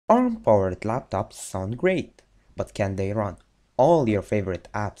ARM-powered laptops sound great, but can they run all your favorite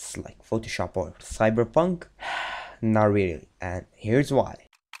apps like Photoshop or Cyberpunk? Not really, and here's why.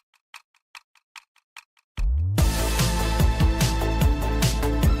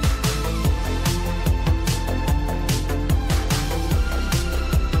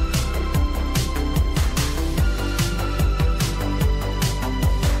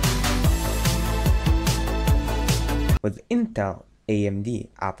 With Intel, AMD,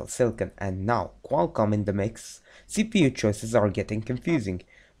 Apple Silicon, and now Qualcomm in the mix, CPU choices are getting confusing,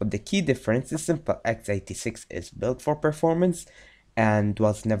 but the key difference is simple. x86 is built for performance and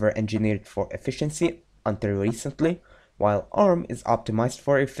was never engineered for efficiency until recently, while ARM is optimized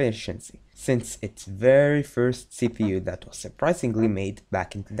for efficiency since its very first CPU that was surprisingly made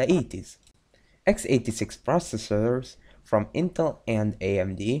back in the 80s. x86 processors from Intel and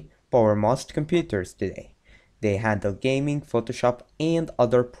AMD power most computers today. They handle gaming, Photoshop, and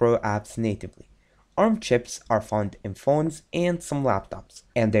other pro apps natively. ARM chips are found in phones and some laptops,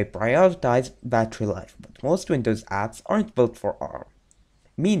 and they prioritize battery life, but most Windows apps aren't built for ARM,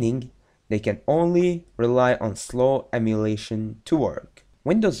 meaning they can only rely on slow emulation to work.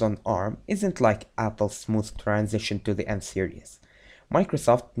 Windows on ARM isn't like Apple's smooth transition to the M series.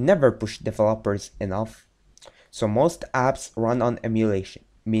 Microsoft never pushed developers enough, so most apps run on emulation,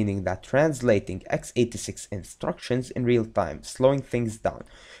 meaning that translating x86 instructions in real time, slowing things down,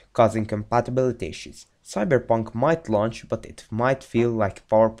 causing compatibility issues. Cyberpunk might launch, but it might feel like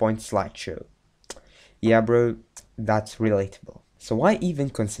a PowerPoint slideshow. Yeah bro, that's relatable. So why even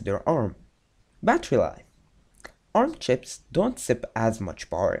consider ARM? Battery life. ARM chips don't sip as much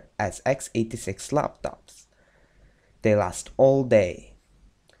power as x86 laptops. They last all day.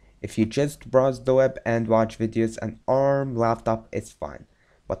 If you just browse the web and watch videos, an ARM laptop is fine.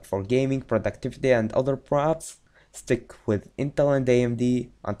 But for gaming, productivity, and other apps, stick with Intel and AMD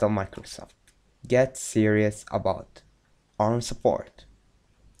until Microsoft gets serious about ARM support.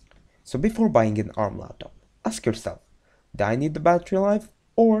 So before buying an ARM laptop, ask yourself, do I need the battery life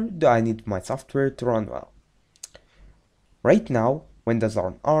or do I need my software to run well? Right now, Windows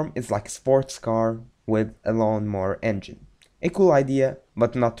on ARM is like a sports car with a lawnmower engine. A cool idea,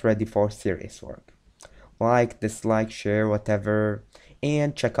 but not ready for serious work. Like, dislike, share, whatever,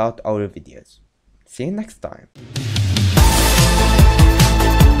 and check out our videos. See you next time.